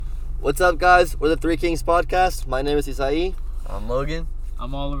What's up, guys? We're the Three Kings Podcast. My name is Isai. I'm Logan.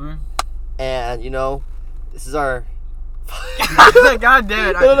 I'm Oliver. And, this is our... God damn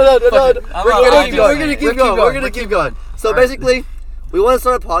it. No. We're going to keep going. So, basically, we want to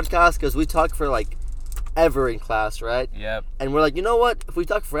start a podcast because we talk for, ever in class, right? Yep. And we're like, you know what? If we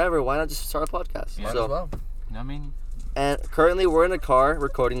talk forever, why not just start a podcast? Might as well. And currently, we're in a car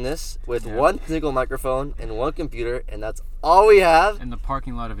recording this with one single microphone and one computer, and that's all we have. In the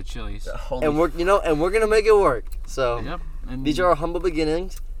parking lot of a Chili's. And we're gonna make it work. So, Yep. And these are our humble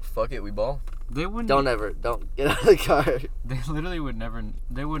beginnings. Fuck it, we ball. They wouldn't. Don't get out of the car. They literally would never.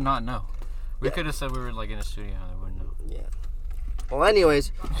 They would not know. We could have said we were in a studio. They wouldn't know. Yeah. Well,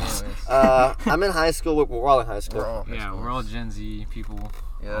 anyways, I'm in high school. We're all in high school. We're all Gen Z people.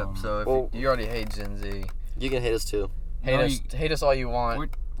 Yep. So if you already hate Gen Z, you can hate us too. Hate us all you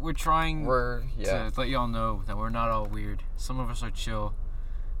want. We're trying to let y'all know that we're not all weird. Some of us are chill,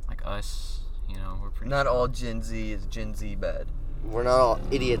 like us. We're pretty. Not chill. all Gen Z is Gen Z bad. We're not all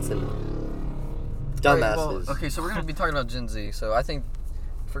idiots and dumbasses. Okay, so we're gonna be talking about Gen Z. So I think,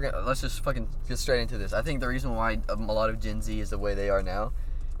 let's just fucking get straight into this. I think the reason why a lot of Gen Z is the way they are now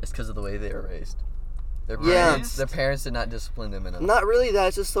is because of the way they were raised. Their parents did not discipline them enough. Not really that.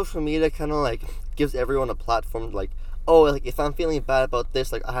 It's just social media kind of gives everyone a platform. If I'm feeling bad about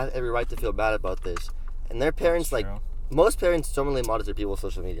this, I have every right to feel bad about this. And their parents, most parents don't really monitor people's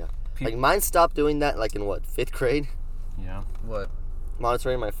social media. Mine stopped doing that, in what, 5th grade? Yeah. What?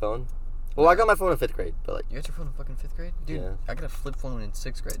 Monitoring my phone. Well, I got my phone in 5th grade, but You got your phone in fucking 5th grade? Dude, yeah. I got a flip phone in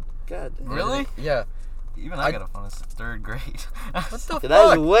 6th grade. God damn. Really? Yeah. Even I got a phone in 3rd grade. What the fuck?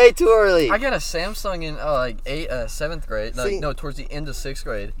 That is way too early. I got a Samsung in 7th grade. Towards the end of 6th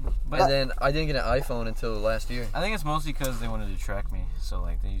grade. And then I didn't get an iPhone until last year. I think it's mostly because they wanted to track me, so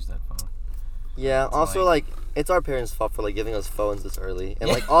they used that phone. Yeah. Also, it's our parents' fault for giving us phones this early,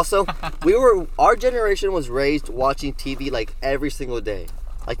 and also, our generation was raised watching TV every single day,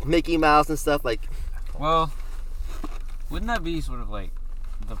 Mickey Mouse and stuff. Well, wouldn't that be sort of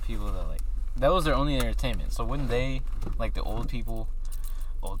the people that that was their only entertainment? So wouldn't they the old people,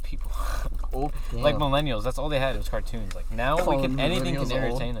 millennials? That's all they had. It was cartoons. Now anything can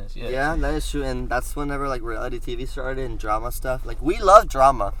entertain us. Yeah, that is true, and that's whenever reality TV started and drama stuff. We love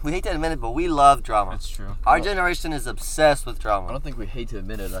drama. We hate to admit it, but we love drama. That's true. Our generation is obsessed with drama. I don't think we hate to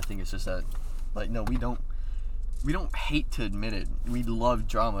admit it. I think it's just that, no, we don't hate to admit it. We love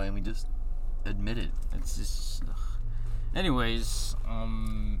drama, and we just admit it. It's just. Anyways,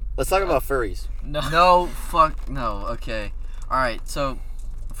 let's talk about furries. No, fuck no. Okay, all right. So,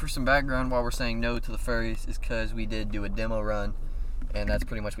 for some background, why we're saying no to the furries is because we did do a demo run, and that's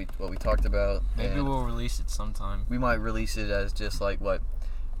pretty much what we talked about. Maybe we'll release it sometime. We might release it as just what.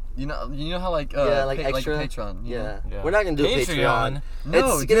 You know how extra Patreon. Yeah. We're not gonna do Patreon.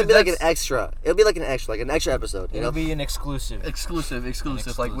 No, it's gonna be an extra. It'll be an extra episode. It'll be an exclusive. Exclusive.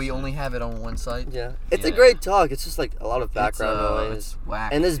 We only have it on one site. Yeah, it's a great talk. It's just a lot of background noise. It's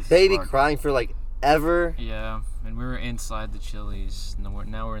whack. And this baby crying for ever. Yeah, and we were inside the Chili's.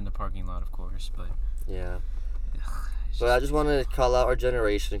 Now we're in the parking lot, of course, but yeah. But I just wanted to call out our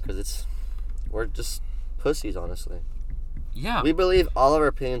generation because we're just pussies, honestly. Yeah. We believe all of our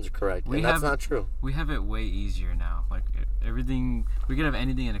opinions are correct, and that's not true. We have it way easier now. Everything, we could have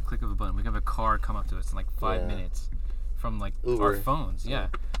anything at a click of a button. We can have a car come up to us in 5 minutes from Uber. our phones. Yeah.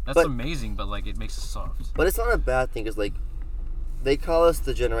 That's amazing, but it makes us soft. But it's not a bad thing because they call us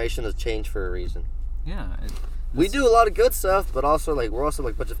the generation of change for a reason. Yeah. We do a lot of good stuff, but also we're also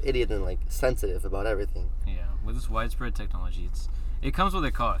a bunch of idiots and sensitive about everything. Yeah. With this widespread technology, it comes with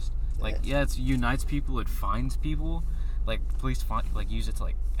a cost. It unites people, it finds people. Police use it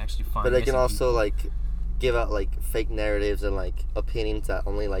to actually find. But they can also people. give out fake narratives and opinions that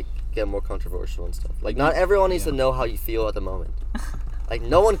only get more controversial and stuff. Not everyone needs to know how you feel at the moment.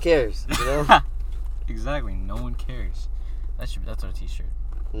 No one cares, Exactly, no one cares. That's our T-shirt.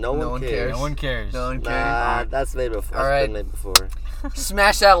 No one cares. No one cares. No one cares. Nah, that's made before. All right. That's been made before.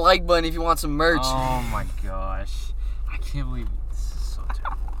 Smash that like button if you want some merch. Oh my gosh, I can't believe this is so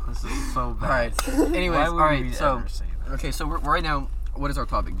terrible. This is so bad. All right. Anyways, all right. So. Okay, so right now, what is our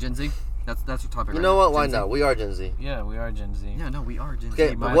topic? Gen Z? That's our topic. You know what? Why not? We are Gen Z. Yeah, we are Gen Z. Yeah, no, we are Gen Z.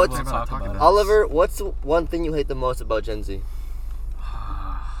 Okay, but what's Oliver? What's one thing you hate the most about Gen Z?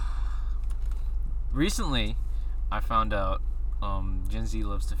 Recently, I found out Gen Z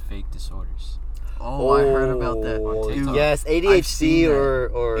loves to fake disorders. Oh, I heard about that on TikTok. Yes, ADHD or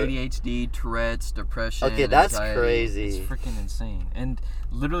ADHD, Tourette's, depression. Okay, that's anxiety. crazy. It's freaking insane, and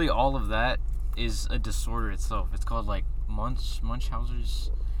literally all of that is a disorder itself. It's called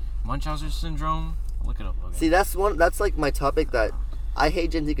Munchausen's syndrome. Look it up, Logan. See, that's my topic that I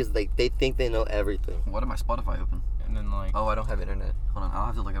hate Gen Z because they think they know everything. What did my Spotify open? And then like. Oh, I don't have internet. Hold on, I'll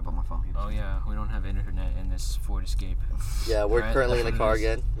have to look up on my phone. Oh yeah, we don't have internet in this Ford Escape. Yeah, we're Right, currently in the that's car what it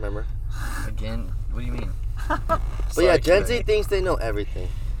is. again. Remember? Again? What do you mean? But yeah, Gen Z thinks they know everything.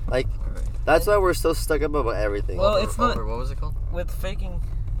 Like, that's why we're so stuck up about everything. Well, it's not. What was it called? With faking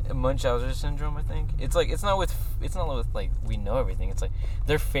Munchausen syndrome, I think it's like it's not with like we know everything. It's like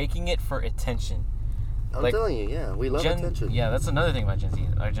they're faking it for attention. I'm like, telling you, yeah, we love attention. Yeah, that's another thing about Gen Z,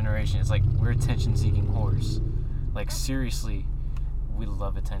 our generation. It's like we're attention-seeking whores. Like seriously, we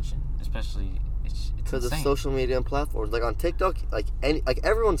love attention, especially it's because of insane. social media and platforms. Like on TikTok, like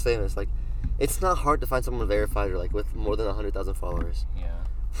everyone's famous. Like, it's not hard to find someone verified or like with more than 100,000 followers. Yeah.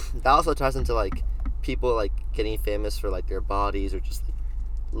 That also ties into like people like getting famous for like their bodies or just like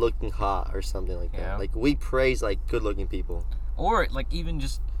looking hot or something like that. Like we praise like good-looking people. Or like even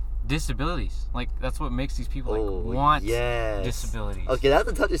just disabilities. Like that's what makes these people like want disabilities. Okay, that's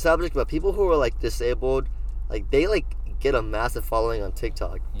a touchy subject, but people who are like disabled, like they like get a massive following on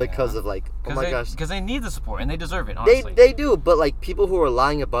TikTok because of like, oh my gosh, because they need the support and they deserve it. Honestly, they do. But like people who are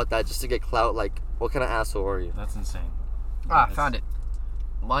lying about that just to get clout, like what kind of asshole are you? That's insane. Found it.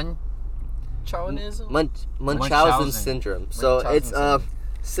 Munchausenism? Munchausen syndrome. So it's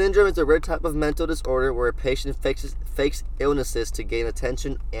syndrome is a rare type of mental disorder where a patient fakes illnesses to gain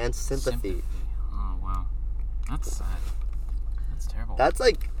attention and sympathy. Oh wow, that's sad. That's terrible. That's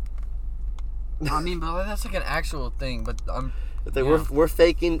like. I mean, but that's like an actual thing. But It's like we're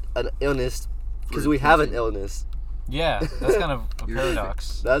faking an illness because we have an illness. Yeah, that's kind of a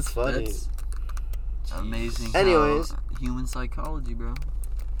paradox. That's funny. That's amazing. Anyways, human psychology, bro.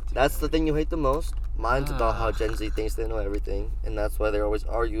 That's the thing you hate the most. Mine's about how Gen Z thinks they know everything, and that's why they're always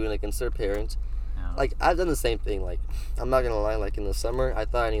arguing against their parents. Yeah. Like, I've done the same thing. Like, I'm not gonna lie. Like in the summer, I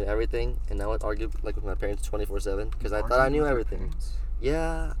thought I knew everything, and now I argue like with my parents 24/7 because I thought I knew everything.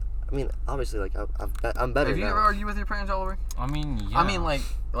 Yeah. I mean, obviously, like I'm better. Have you now. ever argued with your parents, Oliver? I mean, yeah. I mean, like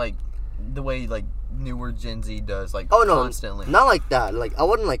the way like newer Gen Z does, like constantly. Not like that. Like I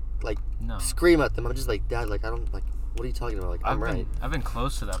wouldn't like no. scream at them. I'm just like, Dad, like I don't like. What are you talking about? Like I'm right. I've been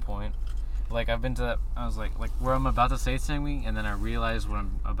close to that point. Like I've been to that. I was like where I'm about to say something, and then I realize what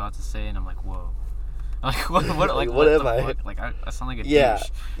I'm about to say, and I'm like, whoa. Like what like what am I? Fuck? Like I sound like a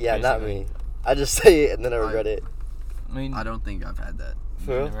douche. Yeah, basically. not me. I just say it and then I regret it. I mean, I don't think I've had that.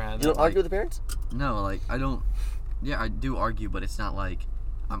 For real? Never had that? You don't argue with the parents? No, like I don't. Yeah, I do argue, but it's not like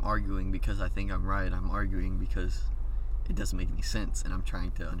I'm arguing because I think I'm right. I'm arguing because it doesn't make any sense, and I'm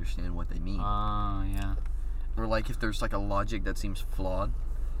trying to understand what they mean. Yeah. Or like if there's like a logic that seems flawed.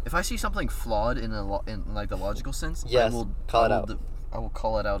 If I see something flawed in like the logical sense, yes, I will call it out. I will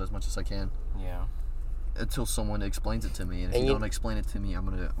call it out as much as I can. Yeah. Until someone explains it to me, and if you don't explain it to me, I'm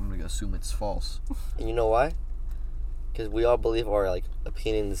gonna assume it's false. And you know why? Because we all believe our like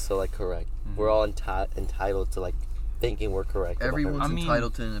opinion is so like correct. Mm-hmm. We're all entitled to like thinking we're correct. Everyone's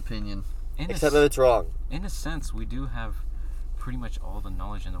entitled to an opinion, except if it's wrong. In a sense, we do have pretty much all the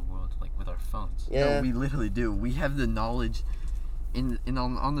knowledge in the world, like with our phones. Yeah, no, we literally do. We have the knowledge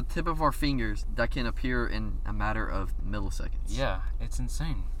on the tip of our fingers that can appear in a matter of milliseconds. Yeah, it's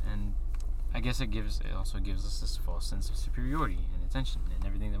insane, and I guess it also gives us this false sense of superiority and attention and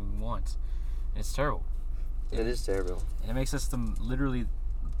everything that we want. And it's terrible. It is terrible. And it makes us literally,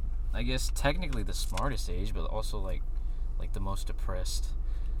 I guess, technically the smartest age, but also like the most depressed.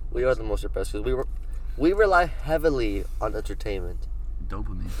 We are the most depressed because we rely heavily on entertainment,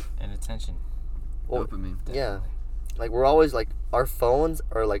 dopamine, and attention. Well, dopamine. Definitely. Yeah, like we're always like our phones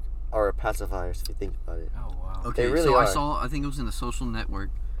are like our pacifiers if you think about it. Oh wow. Okay, they really so are. I think it was in The Social Network,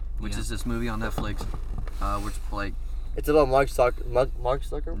 which is this movie on Netflix, which like. It's about Mark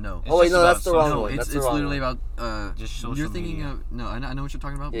Zuckerberg? No. Oh wait, no, that's the wrong one. It's literally about just social you're thinking media. of no, I know what you're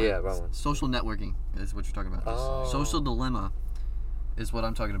talking about. Yeah, wrong one. Social networking is what you're talking about. Oh. Social Dilemma is what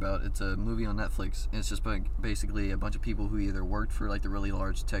I'm talking about. It's a movie on Netflix. And it's just basically a bunch of people who either worked for like the really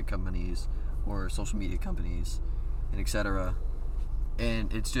large tech companies or social media companies, and etc.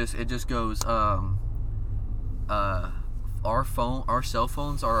 And it just goes our cell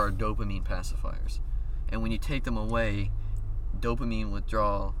phones are our dopamine pacifiers. And when you take them away, dopamine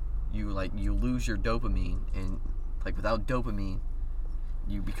withdrawal, you lose your dopamine, and like without dopamine,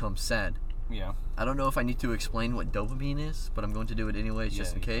 you become sad. Yeah. I don't know if I need to explain what dopamine is, but I'm going to do it anyways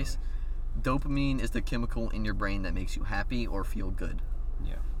just in case. Dopamine is the chemical in your brain that makes you happy or feel good.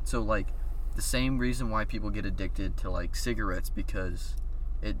 Yeah. So like the same reason why people get addicted to like cigarettes because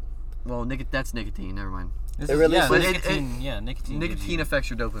that's nicotine, never mind. Nicotine affects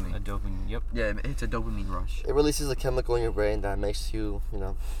your dopamine. A dopamine, yep. Yeah, it's a dopamine rush. It releases a chemical in your brain that makes you,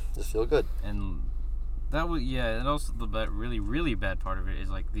 just feel good. And That was and also the really really bad part of it is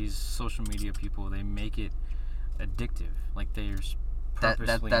like these social media people, they make it addictive. Like they're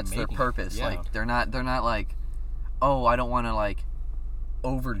purposely that's their purpose. Yeah. Like they're not like, oh, I don't want to like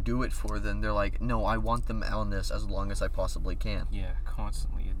overdo it for them. They're like, no, I want them on this as long as I possibly can. Yeah,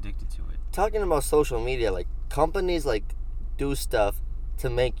 constantly addicted to it. Talking about social media, like companies like do stuff to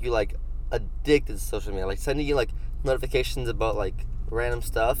make you like addicted to social media, like sending you like notifications about like random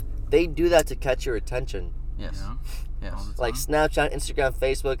stuff. They do that to catch your attention. Yes. Yeah. Yes. Like Snapchat, Instagram,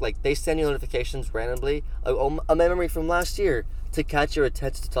 Facebook, like they send you notifications randomly. A memory from last year to catch your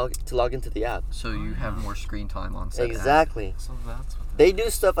attention to log into the app. So you have more screen time on set. Exactly. So that's what They do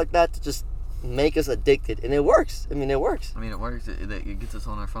stuff like that to just make us addicted, and it works. I mean, it works. It works. It gets us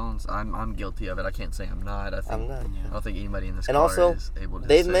on our phones. I'm guilty of it. I can't say I'm not. I'm not. I don't think anybody in this And car also, is able to.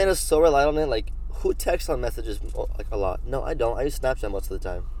 they've made us so reliant on it. Like, who texts on messages like a lot? No, I don't. I use Snapchat most of the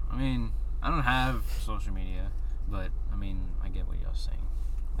time. I mean, I don't have social media, but I mean, I get what y'all saying.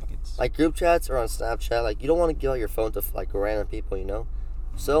 Like it's Like group chats or on Snapchat. Like you don't want to give out your phone to like random people, you know.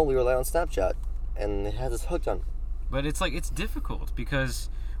 So we rely on Snapchat, and it has us hooked on. But it's like it's difficult because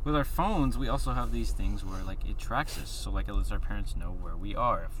with our phones, we also have these things where like it tracks us. So like it lets our parents know where we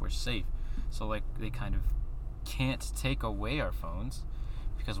are, if we're safe. So like they kind of can't take away our phones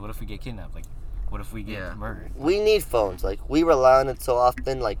because what if we get kidnapped? Like what if we get murdered? We need phones. Like we rely on it so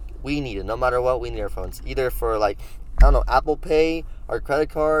often. Like we need it. No matter what, we need our phones. Either for like I don't know, Apple Pay or credit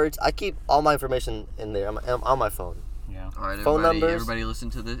cards. I keep all my information in there on my phone. Yeah. All right, phone numbers. Everybody listen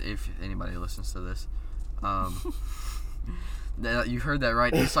to this. If anybody listens to this, you heard that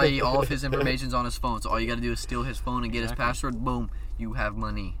right. Isai, all of his information's on his phone. So all you got to do is steal his phone and get his password. Boom, you have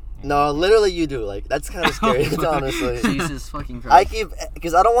money. No, literally you do. Like that's kind of scary, honestly. Jesus fucking Christ. I keep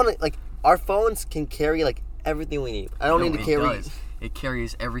because I don't want to like our phones can carry like everything we need. I don't need to carry. It does. It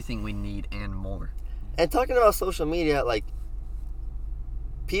carries everything we need and more. And talking about social media, like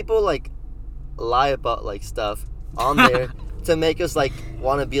people like lie about like stuff on there to make us like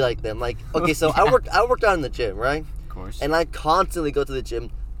want to be like them. Like okay, so I worked out in the gym, right? Of course. And I constantly go to the gym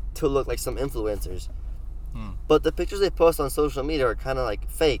to look like some influencers. But the pictures they post on social media are kind of like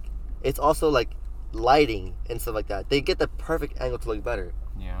fake. It's also like lighting and stuff like that. They get the perfect angle to look better.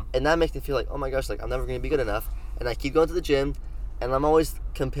 Yeah. And that makes me feel like, oh my gosh, like I'm never going to be good enough. And I keep going to the gym and I'm always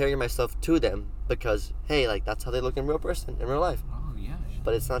comparing myself to them because, hey, like that's how they look in real person, in real life. Oh, yeah.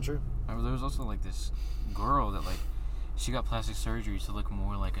 But it's not true. There was also like this girl that like she got plastic surgery to look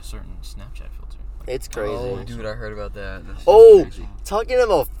more like a certain Snapchat filter. It's crazy. Oh, dude, I heard about that. That's Oh, crazy. talking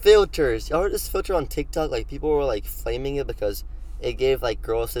about filters. Y'all heard this filter on TikTok? Like, people were, like, flaming it because it gave, like,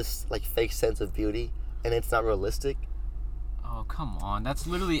 girls this, like, fake sense of beauty, and it's not realistic. Oh, come on. That's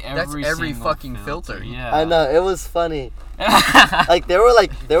literally every single fucking filter. Yeah. I know. It was funny. Like, they were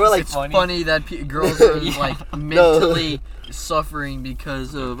like... It's funny that girls are, like, mentally suffering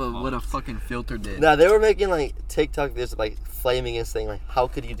because of what a fucking filter did. Nah, they were making, like, TikTok videos, like, flaming and saying, like, how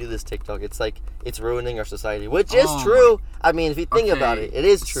could you do this TikTok? It's, like, it's ruining our society, which is true. I mean, if you think about it, it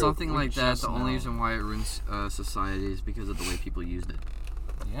is true. Something like that, the only reason why it ruins society is because of the way people used it.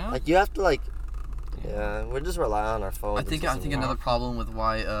 Yeah. Like, you have to, like... Yeah, we're just relying on our phones. I think another problem with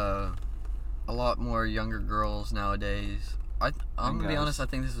why a lot more younger girls nowadays... I'm going to be honest, I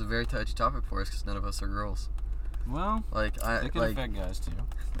think this is a very touchy topic for us because none of us are girls. Well, it can affect guys too.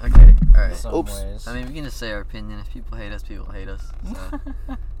 Okay, alright. Some ways. I mean, we can just say our opinion. If people hate us, people hate us. So.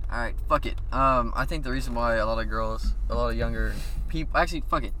 Alright, fuck it. I think the reason why a lot of younger people... Actually,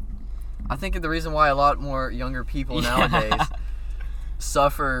 fuck it. I think the reason why a lot more younger people nowadays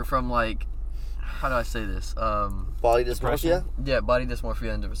suffer from, like... How do I say this? Body dysmorphia? Yeah, body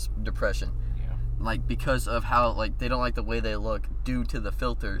dysmorphia and depression. Like, because of how, like, they don't like the way they look due to the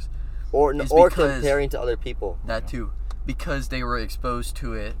filters. Or comparing to other people. That too. Because they were exposed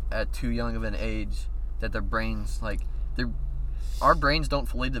to it at too young of an age that their brains, like, our brains don't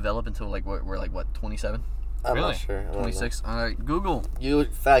fully develop until, like, we're, like, what, 27? I'm not sure. 26? Alright, Google. You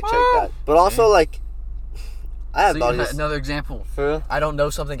fact check that. But also, like, I have body dysmorphia. Another example. For real? I don't know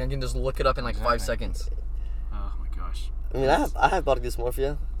something, I can just look it up in, like, 5 seconds. Oh my gosh. I mean, I have body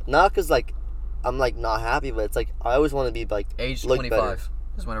dysmorphia. Not because, like, I'm, like, not happy, but it's, like, I always want to be, like, age look 25 better.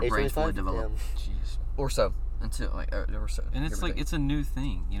 is when our brains fully develop. Jeez. Or so. Until, like, or so. And it's like, it's a new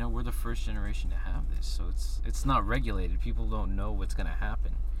thing. You know, we're the first generation to have this. So it's not regulated. People don't know what's going to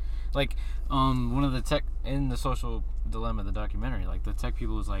happen. Like, one of the tech, in the Social Dilemma, the documentary, like, the tech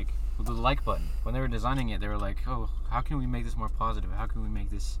people was like, with the like button, when they were designing it, they were like, oh, how can we make this more positive? How can we make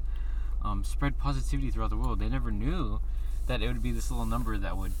this spread positivity throughout the world? They never knew that it would be this little number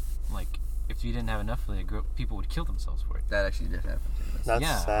that would, like, if you didn't have enough of it, people would kill themselves for it. That actually did happen too.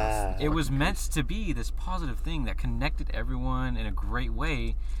 That's sad. It was meant to be this positive thing that connected everyone in a great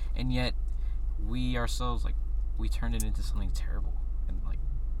way, and yet we ourselves, like, we turned it into something terrible, and like,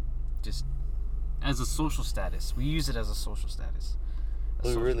 just as a social status. We use it as a social status.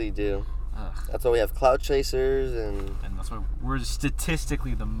 We really do. Ugh. That's why we have clout chasers, and that's why we're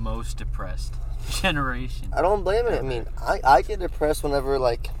statistically the most depressed generation. I don't blame it. I mean, I get depressed whenever,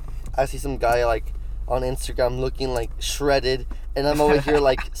 like, I see some guy, like, on Instagram looking, like, shredded, and I'm over here,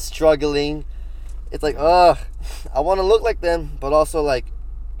 like, struggling. It's like, ugh, I want to look like them, but also, like,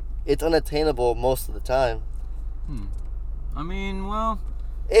 it's unattainable most of the time. I mean, well,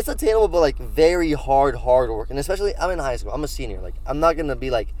 it's attainable, but, like, very hard work. And especially, I'm in high school. I'm a senior. Like, I'm not going to be,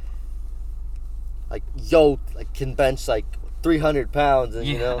 like, yo, like, can bench, like, 300 pounds, and,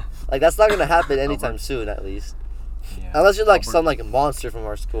 you know? Like, that's not going to happen anytime soon, at least. Yeah. Unless you're, like, some, like, monster from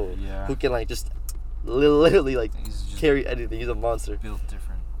our school. Yeah. Who can, like, just literally, like, carry anything. He's a monster. Built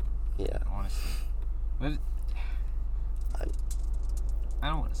different. Yeah. Honestly. But I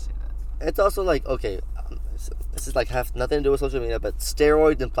don't want to say that. It's also, like, okay, this is, like, have nothing to do with social media, but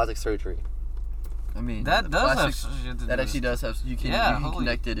steroids and plastic surgery. I mean, that does actually does have. You can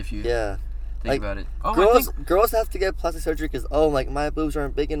connect it if you think about it. Girls have to get plastic surgery because, like, my boobs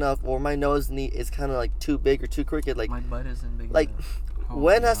aren't big enough, or my nose is kind of, like, too big or too crooked. Like, my butt isn't big like, enough.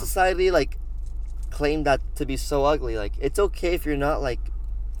 When has society, like, claimed that to be so ugly? Like, it's okay if you're not, like,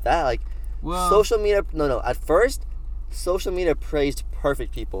 that. Like, social media, at first, social media praised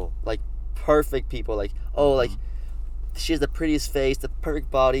perfect people. Like, perfect people. Like, like, she has the prettiest face, the perfect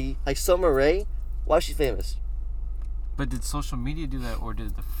body. Like, Summer Rae, why is she famous? But did social media do that, or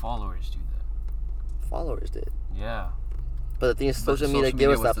did the followers do that? Followers did. Yeah. But the thing is, social media gave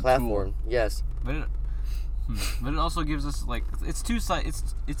us that platform. Tool. Yes. But it also gives us, like, it's two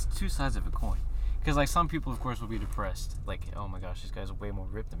sides of a coin. Because, like, some people, of course, will be depressed. Like, oh my gosh, this guy's way more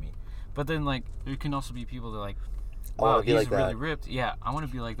ripped than me. But then, like, there can also be people that are like, wow, he's really ripped. Yeah, I want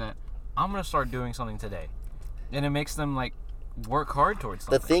to be like that. I'm going to start doing something today. And it makes them, like, work hard towards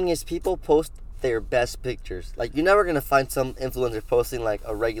something. The thing is, people post their best pictures. Like, you're never going to find some influencer posting, like,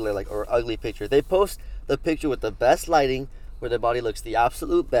 a regular, like, or ugly picture. They post the picture with the best lighting, where their body looks the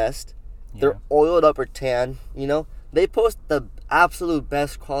absolute best. Yeah. They're oiled up or tan, you know? They post the absolute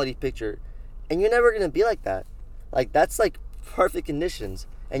best quality picture. And you're never going to be like that. Like, that's, like, perfect conditions.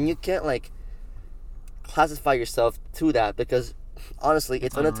 And you can't, like, classify yourself to that because, honestly,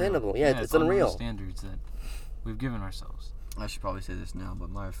 it's unattainable. Yeah, it's unreal. Standards that we've given ourselves. I should probably say this now, but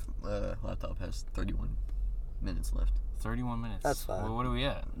my laptop has 31 minutes left. 31 minutes. That's fine. Well, what are we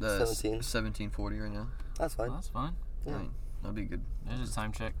at? 17:40 right now. That's fine. Well, that's fine. Yeah. That'll be good. There's a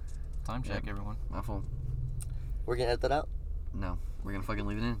time check. Everyone. My phone. We're going to edit that out? No. We're going to fucking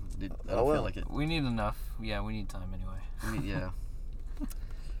leave it in. Dude, I don't feel like it. We need enough. Yeah, we need time anyway. Yeah.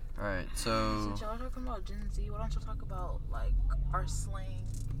 Alright, so... Since y'all are talking about Gen Z, why don't y'all talk about, like, our slang?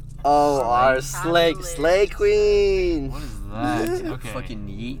 Our slay queen. What is that? Okay. Fucking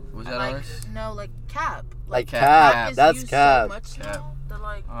yeet. Was that like, ours? No, like cap. Like cap. That's cap. So much now that,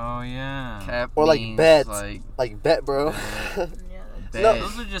 like, oh yeah. Cap. Or like bet. Like bet, bro. Bet. No,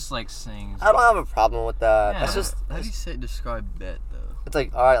 those are just like sayings. I don't have a problem with that. Yeah. That's just. How do you describe bet though? It's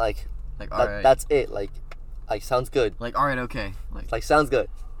like alright, like alright. That's it. Like sounds good. Like alright, okay. Like sounds good.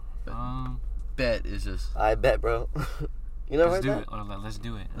 Bet is just. I bet, bro. You know let's what? Let's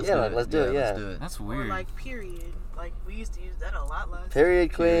do it. Let's do it. Yeah. That's weird. Or like period. Like we used to use that a lot last.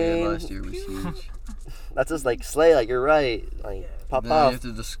 Period queen. Period last year was huge. That's just like slay. Like you're right. Like pop then off. You have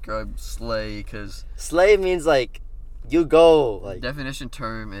to describe slay because. Slay means like you go. Like definition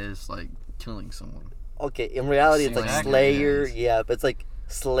term is like killing someone. Okay, in reality it's like slayer. Yeah, but it's like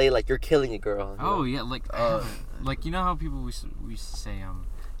slay. Like you're killing a girl. Oh yeah, like you know how people we used to say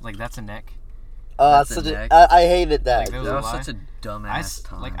like that's a neck. That's such a I hated that. Like, that was such a dumbass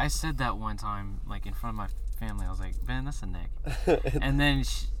time. Like I said that one time, like in front of my family. I was like, "Ben, that's a neck." And then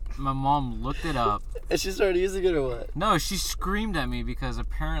my mom looked it up. And she started using it or what? No, she screamed at me because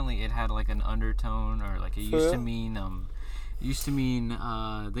apparently it had like an undertone or like it used to mean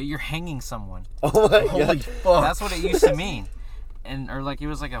that you're hanging someone. Oh my Holy god! Fuck. That's what it used to mean. Or like it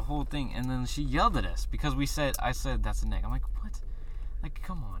was like a whole thing. And then she yelled at us because I said that's a neck. I'm like, what? Like,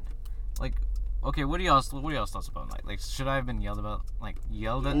 come on, like. Okay, what are y'all's thoughts about like should I have been yelled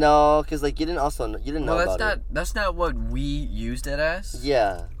at? No, because like you didn't know about it. That's not what we used it as.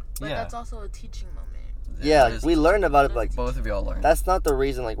 Yeah. But that's also a teaching moment. Yeah, like, we learned about it, like both of y'all learned. That's not the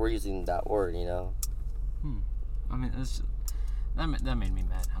reason like we're using that word, you know. I mean, that made me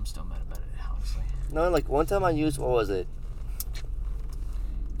mad. I'm still mad about it, honestly. No, like one time I used what was it?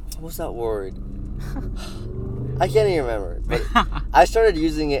 what's that word? I can't even remember. But I started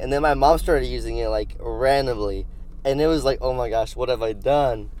using it, and then my mom started using it like randomly, and it was like, oh my gosh, what have I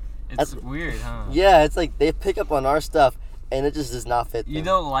done? It's weird, huh? Yeah, it's like they pick up on our stuff, and it just does not fit them. You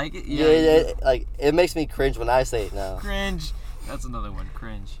don't like it? Yeah, like it makes me cringe when I say it now. Cringe. That's another one.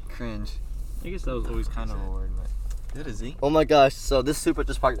 Cringe. I guess that was always kind of a word, but. That is he. Oh my gosh! So this Supra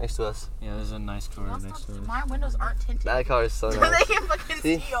just parked next to us. Yeah, there's a nice car next to us. My windows aren't tinted. That car is so They nice. can fucking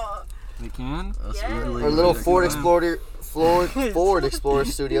see y'all. They can? Yes. Our little Ford Explorer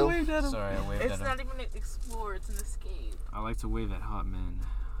studio. Sorry, I waved at It's him. not even an Explorer, it's an Escape. I like to wave at hot men.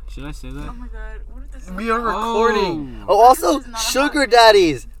 Should I say that? Oh my god, what is this? We are recording. Oh, also This is not a sugar hot-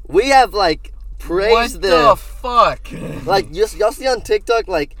 daddies. We have like praised What them. the fuck? Like y'all see on TikTok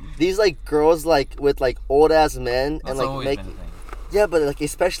like these like girls like with like old ass men That's and like always make been a thing. yeah, but like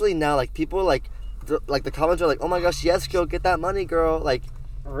especially now like people like the comments are like, oh my gosh, yes, girl, get that money, girl. Like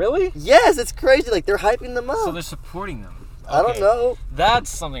Really? yes, it's crazy. Like they're hyping them up. So they're supporting them. I don't know. That's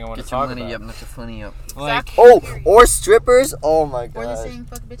something I want Get to your talk money about. up, not your funny up. Like, Oh, or strippers. Oh my Or they gosh. saying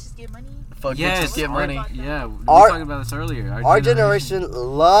fuck bitches get money? Fuck yes, bitches get our- money. Yeah, we Our- were talking about this earlier. Our generation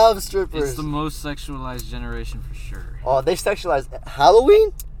loves strippers. It's the most sexualized generation for sure. Oh, they sexualize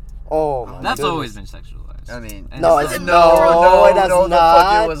Halloween. Oh my That's goodness. always been sexualized. I mean, And No, it's it's not- no, it has no, the fuck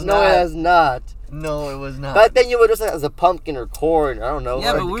not. it was No, not. it has not. No, it was not. Back then you would dress like as a pumpkin or corn. I don't know.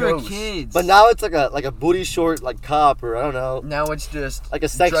 Yeah, or but a we were ghost. kids. But now it's like a booty short like cop or I don't know, now it's just like a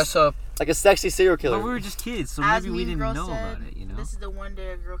sex dress up. like a sexy serial killer. But we were just kids, so As maybe we Mean didn't Girl know said, about it, you know? This is the one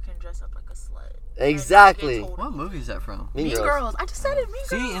day a girl can dress up like a slut. Exactly. And not get What told. movie is that from? Mean Mean Girls. Girls. I just said it. Mean Girls.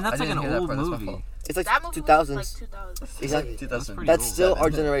 See, and that's I like an didn't hear that old part, that's my movie. fault. It's like That movie 2000s. was like 2000. Exactly. 2000. pretty That's old. still our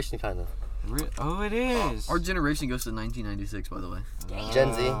 7. generation, kind of. Oh, it is. Our generation goes to 1996, by the way.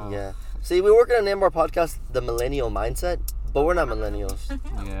 Gen Z, yeah. See, we were gonna name our podcast "The Millennial Mindset," but we're not millennials.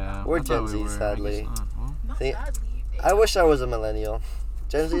 Yeah. We're I thought Gen we Z, were. I guess sadly. not. Well, Not See, sadly. I wish I was a millennial.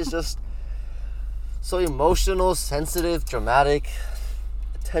 Gen Z is just so emotional, sensitive, dramatic,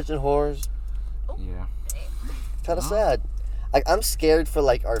 attention whores. yeah. Kind of Oh. sad. Like I'm scared for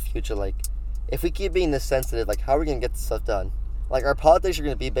like our future. Like, if we keep being this sensitive, like how are we gonna get this stuff done? Like our politics are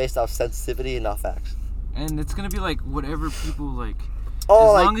gonna be based off sensitivity and not facts. And it's gonna be like whatever people like. Oh,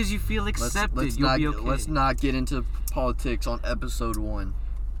 as like long as you feel accepted, you'll be okay. Let's not get into politics on episode 1.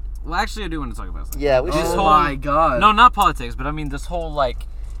 Well, actually, I do want to talk about something. yeah, we This should. Oh whole- my god. No, not politics, but I mean this whole like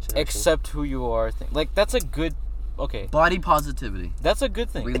Generation. accept who you are thing. Like that's a good. Okay, Body positivity. that's a good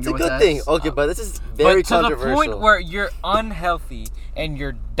thing. We- It's go a with good that? thing. Okay, but this is very but to the controversial. point where you're unhealthy and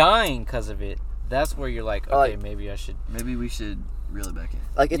you're dying because of it, that's where you're like, okay, Like- maybe I should. Maybe we should reel it back in.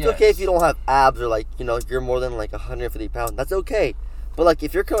 Like, it's Yes. okay if you don't have abs or, like, you know, you're more than, like, 150 pounds. That's okay. But, like,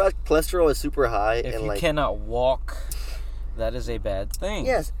 if your cholesterol is super high If and, you like... cannot walk, that is a bad thing.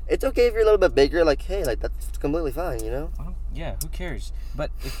 Yes, it's okay if you're a little bit bigger. Like, hey, like, that's completely fine, you know? Yeah, who cares?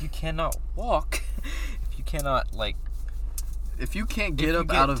 But if you cannot walk, if you cannot, like... If you can't if get you up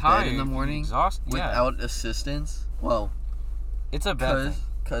get out of tired, bed in the you're morning exhausted, yeah, without assistance, well, it's a bad thing.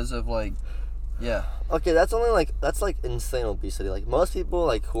 because of like, yeah. Okay, that's only, like, that's, like, insane obesity. Like, most people,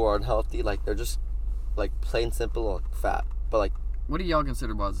 like, who are unhealthy, like, they're just, like, plain simple, like, fat. But, like, What do y'all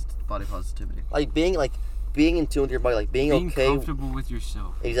consider body positivity? being in tune with your body, like, being okay... comfortable with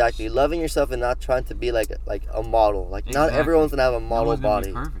yourself. Exactly, loving yourself and not trying to be, like a model. Like, not Exactly. everyone's gonna have a model one's gonna body.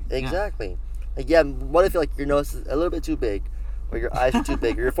 be perfect, yeah. Exactly. Like, yeah, what if, like, your nose is a little bit too big? Or your eyes are too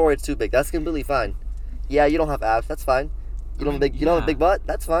big, or your forehead's too big. That's completely fine. Yeah, you don't have abs. That's fine. You don't have you don't have a big butt.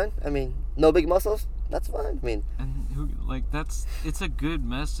 That's fine. I mean, no big muscles. That's fine. I mean, And who like it's a good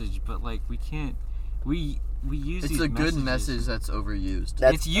message, but like we can't we use It's these a good messages- message that's overused.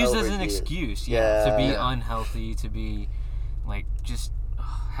 that's it's used as an overused. excuse, to be Yeah. unhealthy, to be like just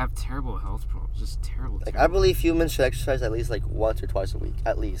have terrible health problems, just terrible. Like, I terrible. believe humans should exercise at least like once or twice a week,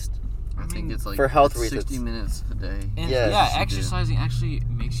 at least. I think mean, it's like for health it's reasons. 60 minutes a day. And Yes. yeah, You should do. exercising actually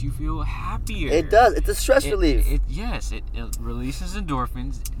makes you feel happier. It does. It's a stress relief. Yes, it releases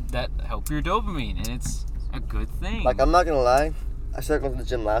endorphins that help your dopamine, and it's a good thing. Like, I'm not gonna lie. I started going to the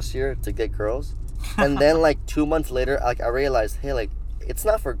gym last year to get girls, and then like 2 months later, like I realized, hey, like it's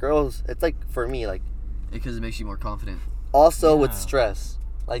not for girls. It's like for me, like. Because it makes you more confident. Also with Yeah. stress.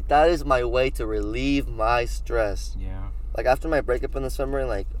 Like, that is my way to relieve my stress. Yeah. Like, after my breakup in the summer, and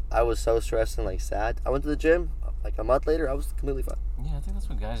like I was so stressed and like sad, I went to the gym. Like a month later, I was completely fine. Yeah, I think that's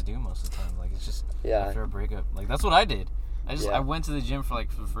what guys do most of the time. Like it's just Yeah. after a breakup. Like that's what I did. Yeah. I went to the gym for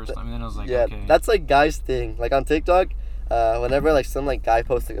the first time, and then I was like, Yeah, okay. that's like guys' thing. Like on TikTok, whenever like some like guy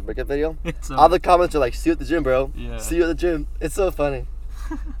posts like a breakup video, It's all the comments are like, "See you at the gym, bro. Yeah. See you at the gym." It's so funny.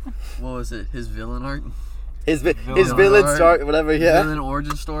 What was it? His villain art? his villain start, whatever. Yeah. Villain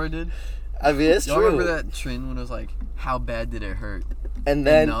origin story, dude. I mean, it's Y'all true. remember that trend when it was like, how bad did it hurt? And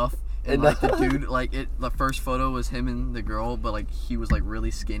then Enough. And like the dude, like the first photo was him and the girl, but like he was like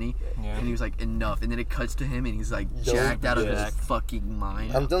really skinny, and he was like enough, and then it cuts to him and he's like jacked out of his fucking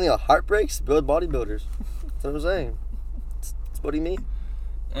mind. I'm telling you, heartbreaks build bodybuilders. That's what I'm saying. That's what do you mean?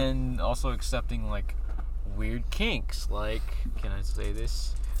 And also accepting like weird kinks, like, can I say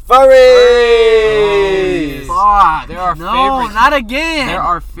this? Furries! Fuck! They're our favorite. Not again! They're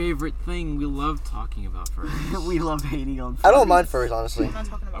our favorite thing. We love talking about furries. We love hating on furries. I don't mind furries, honestly. I'm not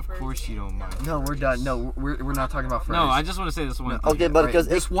talking about Of furries course you don't mind. No, we're done. No, we're not talking about furries. No, I just want to say this one thing. Okay, but because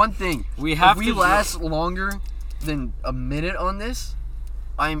this one thing. We have if we to last longer than a minute on this,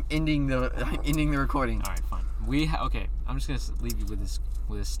 I'm ending the recording. All right, fine. Okay. I'm just gonna leave you with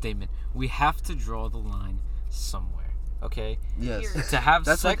this statement. We have to draw the line somewhere. Okay. Yes. To have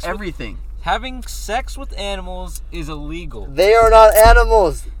That's sex like everything. Having sex with animals is illegal. they are not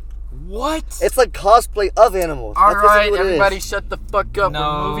animals. What? It's like cosplay of animals. All That's right, basically what it everybody, is. shut the fuck up. No,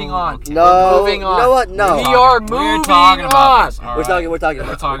 We're moving on. okay. No, We're moving on. You know what? No. We are moving We're talking about on. this. All We're right. talking We're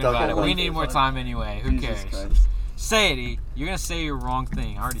talking about it. We it. need more time anyway. Who Jesus cares? Christ. Say it, E. You're gonna say your wrong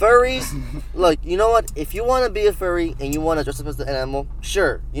thing. I already Furries, look, you know what? If you want to be a furry and you want to dress up as an animal,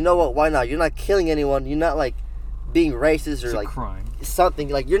 sure. You know what? Why not? You're not killing anyone. You're not like being racist or It's a like crime. something.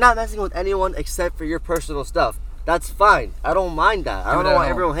 Like you're not messing with anyone except for your personal stuff. That's fine. I don't mind that. I don't know why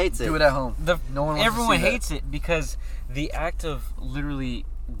everyone hates it. Do it at home. No one wants Everyone to see hates it because the act of literally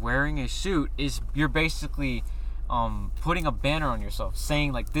wearing a suit is you're basically putting a banner on yourself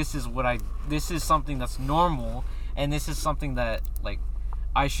saying like this is something that's normal and this is something that like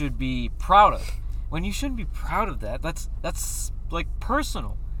I should be proud of. When you shouldn't be proud of that. That's like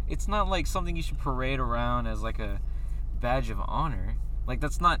personal. It's not like something you should parade around as like a badge of honor. Like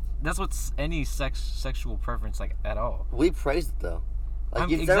that's what's any sexual preference like at all. We praise it though. Like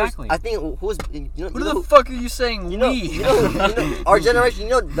Exactly. I think Who the fuck are you saying? You know, our generation. You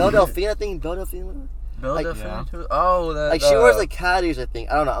know Belle Delphine. I think Belle Delphine. Belle like, Delphine? Oh, that. Like she wears like cat ears. I think.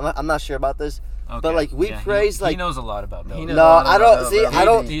 I don't know. I'm not sure about this. Okay. But like we praise he like. knows a lot about Belle. No, I don't. See, I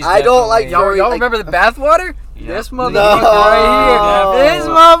don't. He's I don't like. definitely- Y'all like, remember the bathwater? Yeah. This motherfucker right here. This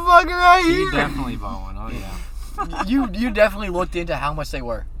motherfucker right He here. definitely bought one. Oh yeah. You definitely looked into how much they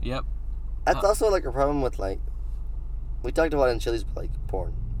were. Yep. That's also like a problem with like. We talked about it in Chili's like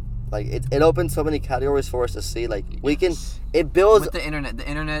porn. Like it opens so many categories for us to see. Like we can. It builds With the internet. The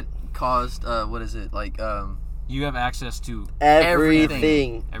internet caused what is it like? You have access to.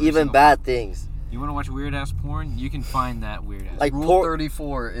 everything, Every even single bad things. You want to watch weird ass porn? You can find that weird ass. Like Rule porn.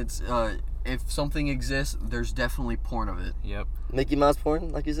 34. It's if something exists, there's definitely porn of it. Yep. Mickey Mouse porn,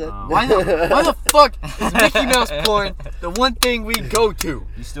 like you said. Why the fuck is Mickey Mouse porn the one thing we go to?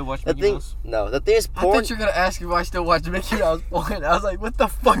 You still watch The Mickey thing, Mouse? no, the thing is I porn. thought you were gonna ask me why I still watch Mickey Mouse porn. I was like, what the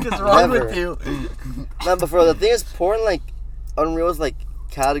fuck is wrong Never. with you? No, but for the thing is porn like Unreal's like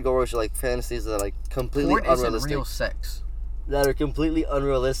categories or like fantasies that are like completely Porn isn't unrealistic. real sex. That are completely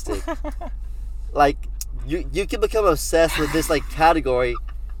unrealistic. Like you can become obsessed with this like category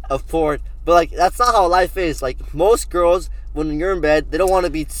of porn, but like that's not how life is. Like most girls, when you're in bed, they don't want to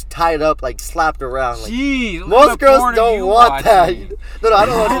be tied up, like slapped around. Like, Jeez, most girls don't want that. No, I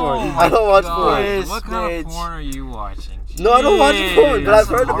don't watch porn. I don't watch porn. What kind of porn are you watching? No, I don't watch porn, but I've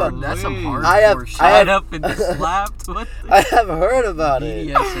heard Hard- about. That's some hard I have- shit. I have- Tied up and slapped? What the? I have heard about it.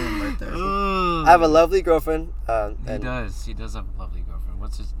 BDSM right there. I have a lovely girlfriend. He And does. He does have a lovely girlfriend.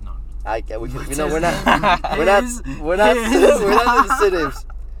 What's his? No. we know we're not we're not His- we're not into synonyms.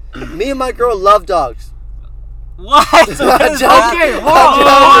 Me and my girl love dogs. What? joking. Okay, hold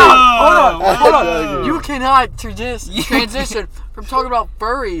joking. on. You cannot transition from talking about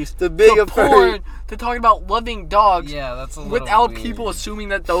furries To being to a furry. porn to talking about loving dogs Yeah, that's a little without weird. people assuming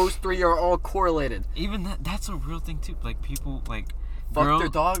that those three are all correlated. Even that's a real thing too. Like people like Fuck their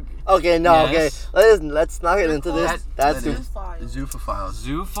dog. Okay, no, Yes. okay. Let's not get into this. That That's is- Zoophiles. Zoophiles.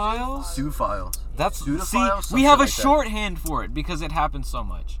 zoophiles. Zoophiles. That's Zoophiles, see, we something have a like that. shorthand for it because it happens so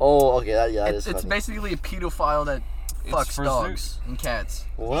much. Oh, okay. That It's is funny. basically a pedophile that It's fucks for dogs and cats.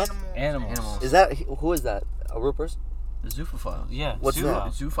 What? Animals. Is that who is that? A real person? The zoophile. Yeah. What's zoophile.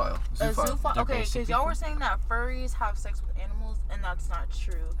 Zoophile. A Zoophile. zoophile. They're Okay, because basically y'all were saying that furries have sex with animals, and that's not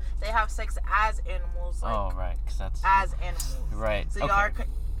true. They have sex as animals, like Oh right, because that's as animals. right. So Okay.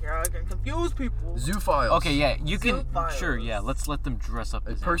 y'all can confuse people. Zoophiles. Okay, yeah, you can. Zoophiles. Sure, yeah. Let's let them dress up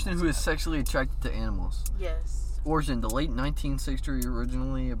A as person animals who is and sexually attracted to animals. Yes. Origin, the late 19th century,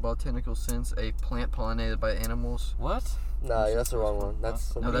 originally a botanical sense, a plant pollinated by animals. What? Nah, that's the wrong one.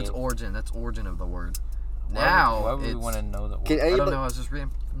 That's No, that's origin. That's origin of the word. Now, why would we want to know that? Can I don't anybody? know. I was just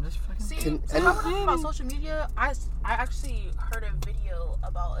reading. I'm just fucking. See, Can talking about social media, I actually heard a video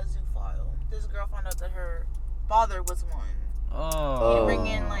about a zoophile. This girl found out that her father was one. Oh. He bring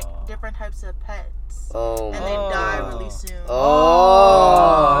in like different types of pets, Oh. and they die really soon.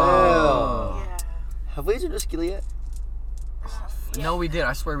 Oh. Yeah. Have we introduced Keely yet? No, we did.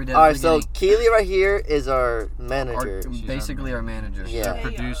 I swear we did. All right, so Keely right here is our our, manager. basically our manager. Yeah. She's a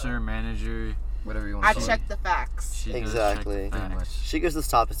producer, manager. Whatever you want I to say. checked the facts. She does Exactly. check the Pretty much. facts. She gives us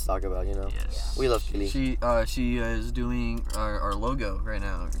topics to talk about, you know. Yes. We love Keely. She is doing our logo right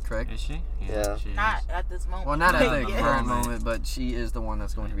now, correct? Is she? Yeah. She Not is. at this moment. Well, not at the Yeah. current moment, but she is the one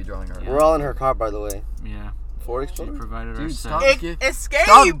that's going to be drawing our. Yeah. We're all in her car, by the way. Yeah. Ford She Explorer? provided our Dude, set. stop. Escape.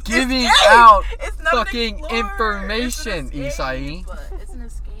 Stop giving Escape! out It's not fucking an Explorer. information, It's an escape, Isai. but it's an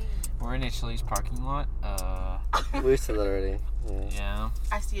escape. We're in Chili's parking lot. We said that already. Yeah. Yeah.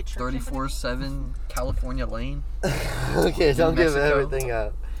 I see a church. 34-7 California Lane. Okay, don't give Mexico. everything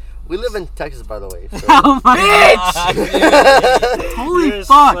out. We live in Texas, by the way. So. Oh my god! Holy You're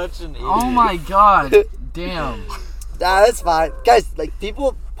fuck! such an idiot. Oh my god! Damn. Nah, that's fine. Guys, like,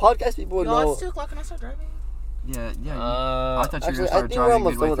 podcast people would Yo, know. it's 2 o'clock and I start driving. Yeah. I thought you actually, were I gonna start think we're driving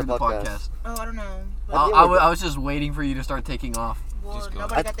almost midway done through with the the podcast. Oh, I don't know. But I think I was just waiting for you to start taking off. well, Just go.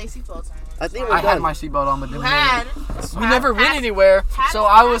 nobody got their seatbelts on. I think So we're I had done. my seatbelt on, but You then had. we never went anywhere. So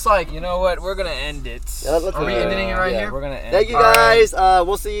I was like, You know what? We're gonna end it. Yeah, let's Are we ending it right here? We're gonna end. Thank you, All right. guys.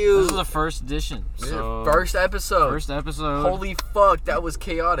 We'll see you. This is the first edition. So first episode. First episode. Holy fuck, that was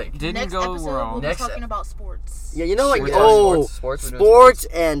chaotic. Didn't Next go episode, wrong. we'll be Next talking about sports. Yeah, you know what? We're Oh, talking sports. We're doing sports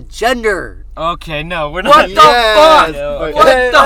and gender. Okay, no, we're What not. the Yes. fuck? No, What okay. the